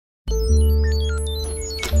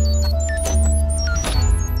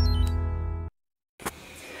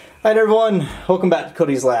Hi everyone, welcome back to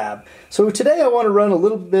Cody's Lab. So today I want to run a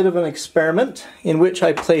little bit of an experiment in which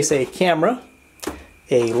I place a camera,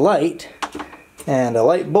 a light, and a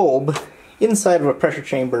light bulb inside of a pressure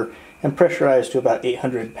chamber and pressurized to about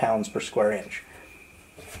 800 pounds per square inch.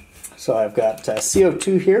 So I've got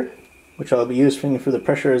CO2 here, which I'll be using for the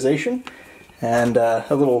pressurization, and a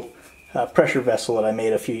little pressure vessel that I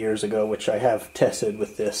made a few years ago, which I have tested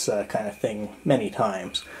with this kind of thing many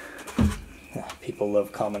times. People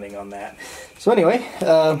love commenting on that. So anyway,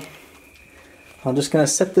 I'm just going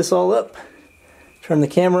to set this all up, turn the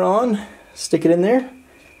camera on, stick it in there,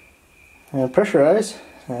 and pressurize,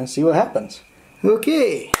 and see what happens.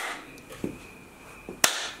 Okay.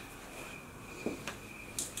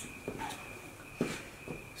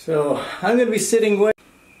 So I'm going to be sitting with...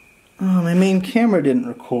 Oh, my main camera didn't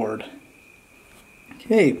record.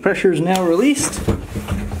 Okay, pressure is now released.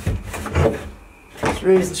 Let's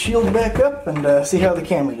raise the shield back up and see how the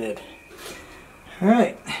camera did.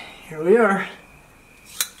 Alright, here we are.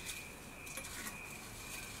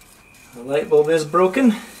 The light bulb is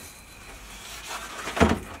broken.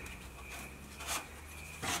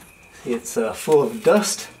 See, it's full of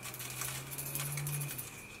dust.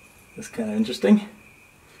 That's kind of interesting.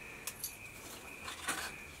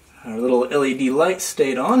 Our little LED light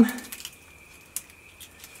stayed on.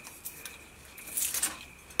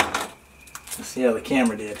 Let's see how the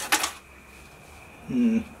camera did.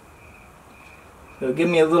 So give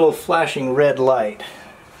me a little flashing red light.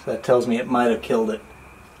 So that tells me it might have killed it.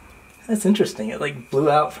 That's interesting. It like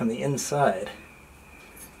blew out from the inside.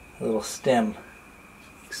 A little stem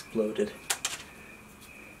exploded.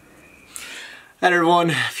 Hi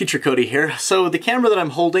everyone, Future Cody here. So the camera that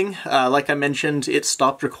I'm holding, like I mentioned, it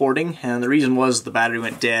stopped recording, and the reason was the battery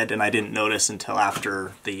went dead and I didn't notice until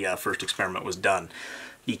after the first experiment was done.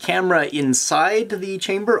 The camera inside the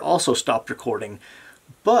chamber also stopped recording,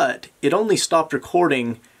 but it only stopped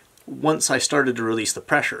recording once I started to release the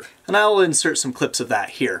pressure. And I'll insert some clips of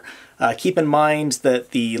that here. Keep in mind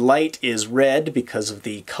that the light is red because of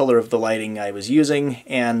the color of the lighting I was using,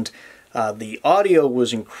 and the audio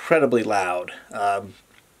was incredibly loud.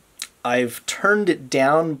 I've turned it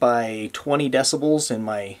down by 20 decibels in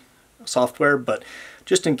my software, but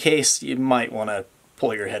just in case, you might want to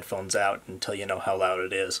pull your headphones out until you know how loud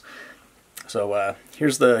it is. So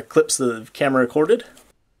here's the clips the camera recorded.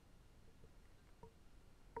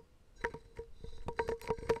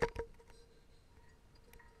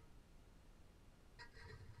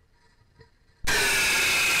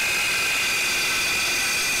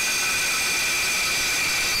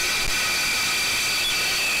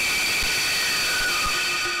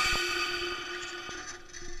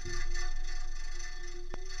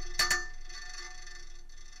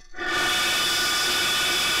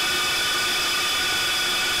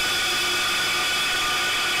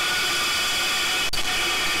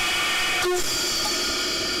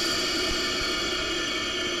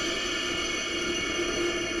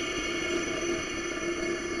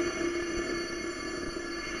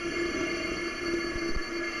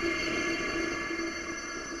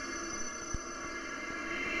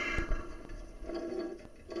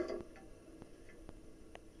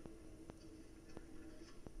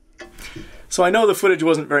 So I know the footage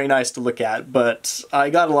wasn't very nice to look at, but I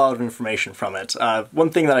got a lot of information from it. One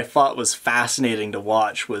thing that I thought was fascinating to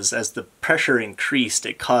watch was as the pressure increased,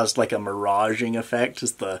 it caused like a miraging effect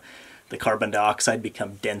as the carbon dioxide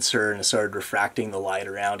became denser and it started refracting the light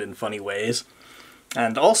around in funny ways.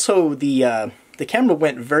 And also the camera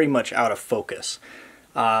went very much out of focus.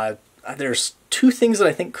 There's two things that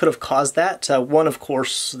I think could have caused that. One, of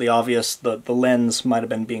course, the obvious, the lens might have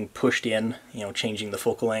been being pushed in, you know, changing the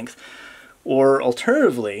focal length. Or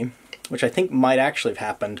alternatively, which I think might actually have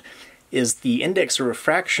happened, is the index of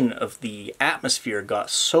refraction of the atmosphere got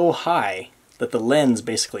so high that the lens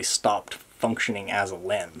basically stopped functioning as a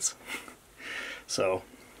lens. So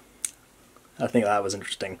I think that was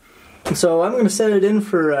interesting. So I'm going to set it in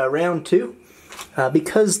for round 2.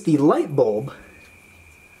 Because the light bulb,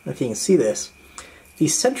 if you can see this, the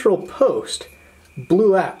central post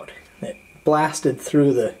blew out. It blasted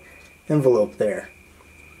through the envelope there.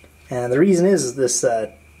 And the reason is this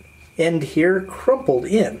end here crumpled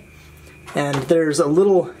in. And there's a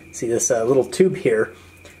little, see this little tube here,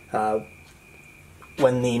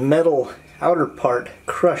 when the metal outer part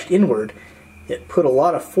crushed inward, it put a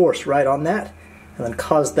lot of force right on that and then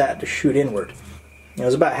caused that to shoot inward. It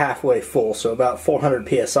was about halfway full, so about 400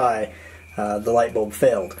 psi, the light bulb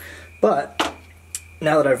failed. But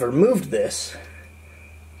now that I've removed this,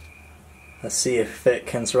 let's see if it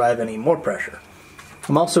can survive any more pressure.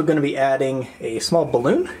 I'm also going to be adding a small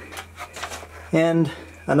balloon and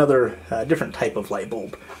another different type of light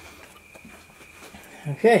bulb.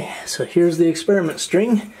 Okay, so here's the experiment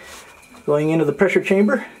string going into the pressure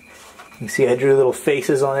chamber. You can see I drew little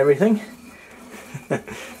faces on everything. That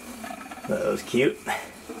was cute.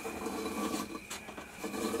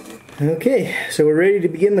 Okay, so we're ready to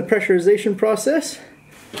begin the pressurization process.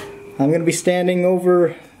 I'm going to be standing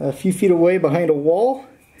over a few feet away behind a wall.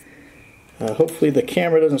 Hopefully the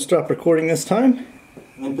camera doesn't stop recording this time.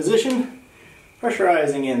 In position,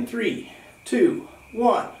 pressurizing in 3, 2,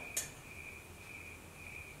 1.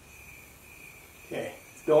 Okay,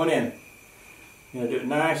 it's going in. I'm going to do it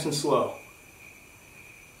nice and slow.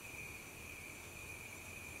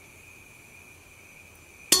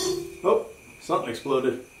 Oh, something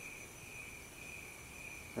exploded.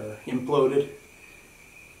 Or imploded.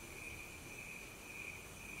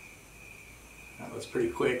 That was pretty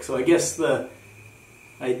quick. So I guess the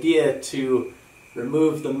idea to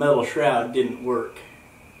remove the metal shroud didn't work.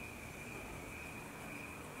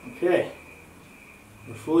 Okay,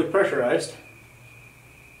 we're fully pressurized,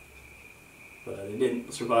 but it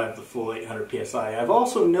didn't survive the full 800 psi. I've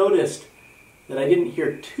also noticed that I didn't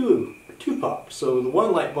hear two pops, so the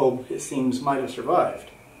one light bulb, it seems, might have survived.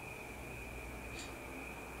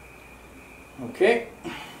 Okay,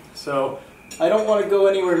 so I don't want to go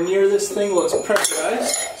anywhere near this thing while it's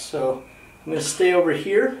pressurized, so I'm going to stay over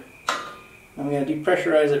here. I'm going to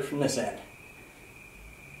depressurize it from this end.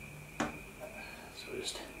 So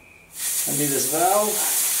just undo this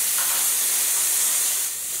valve.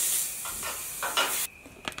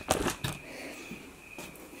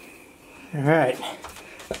 Alright,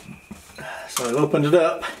 so I've opened it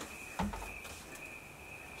up.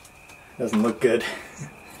 Doesn't look good.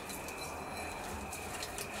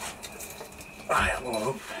 It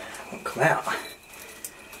won't come out.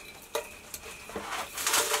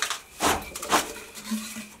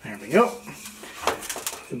 There we go.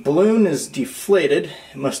 The balloon is deflated.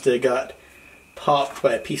 It must have got popped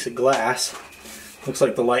by a piece of glass. Looks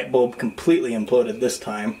like the light bulb completely imploded this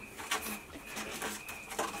time.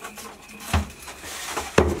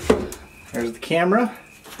 There's the camera.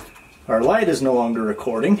 Our light is no longer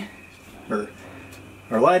recording. Or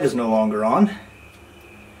our light is no longer on.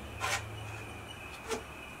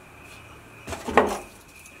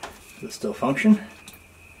 Does it still function?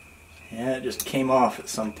 Yeah, it just came off at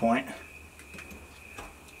some point.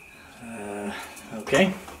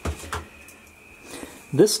 Okay.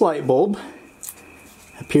 This light bulb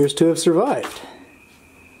appears to have survived.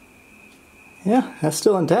 Yeah, that's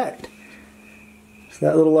still intact. So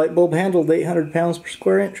that little light bulb handled 800 pounds per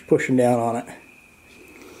square inch pushing down on it.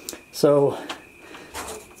 So,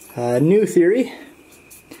 new theory.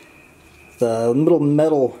 The little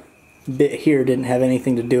metal bit here didn't have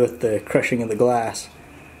anything to do with the crushing of the glass.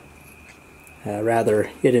 Rather,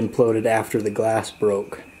 it imploded after the glass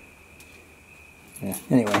broke. Yeah,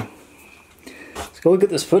 anyway, let's go look at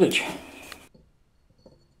this footage.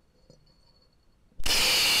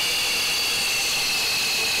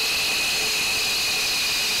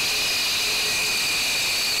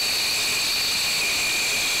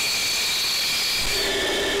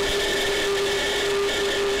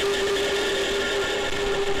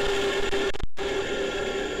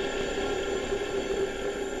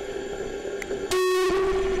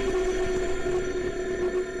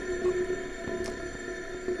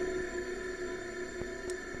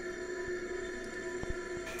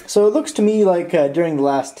 So it looks to me like during the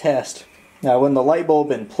last test, when the light bulb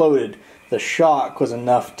imploded, the shock was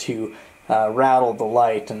enough to rattle the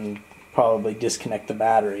light and probably disconnect the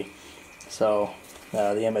battery. So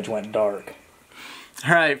the image went dark.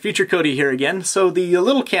 Alright, Future Cody here again. So the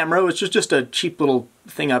little camera, which is just a cheap little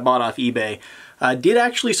thing I bought off eBay, did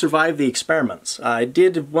actually survive the experiments. I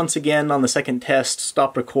did, once again, on the second test,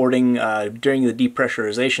 stop recording during the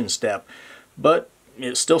depressurization step, but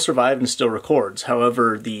it still survived and still records.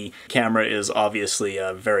 However, the camera is obviously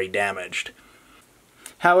very damaged.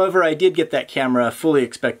 However, I did get that camera fully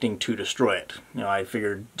expecting to destroy it. You know, I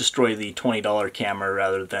figured destroy the $20 camera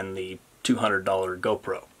rather than the $200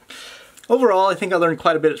 GoPro. Overall, I think I learned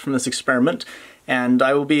quite a bit from this experiment, and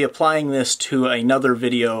I will be applying this to another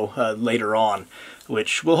video later on,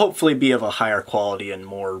 which will hopefully be of a higher quality and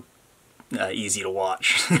more easy to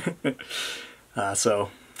watch. So,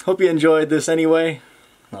 hope you enjoyed this anyway.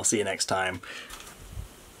 I'll see you next time.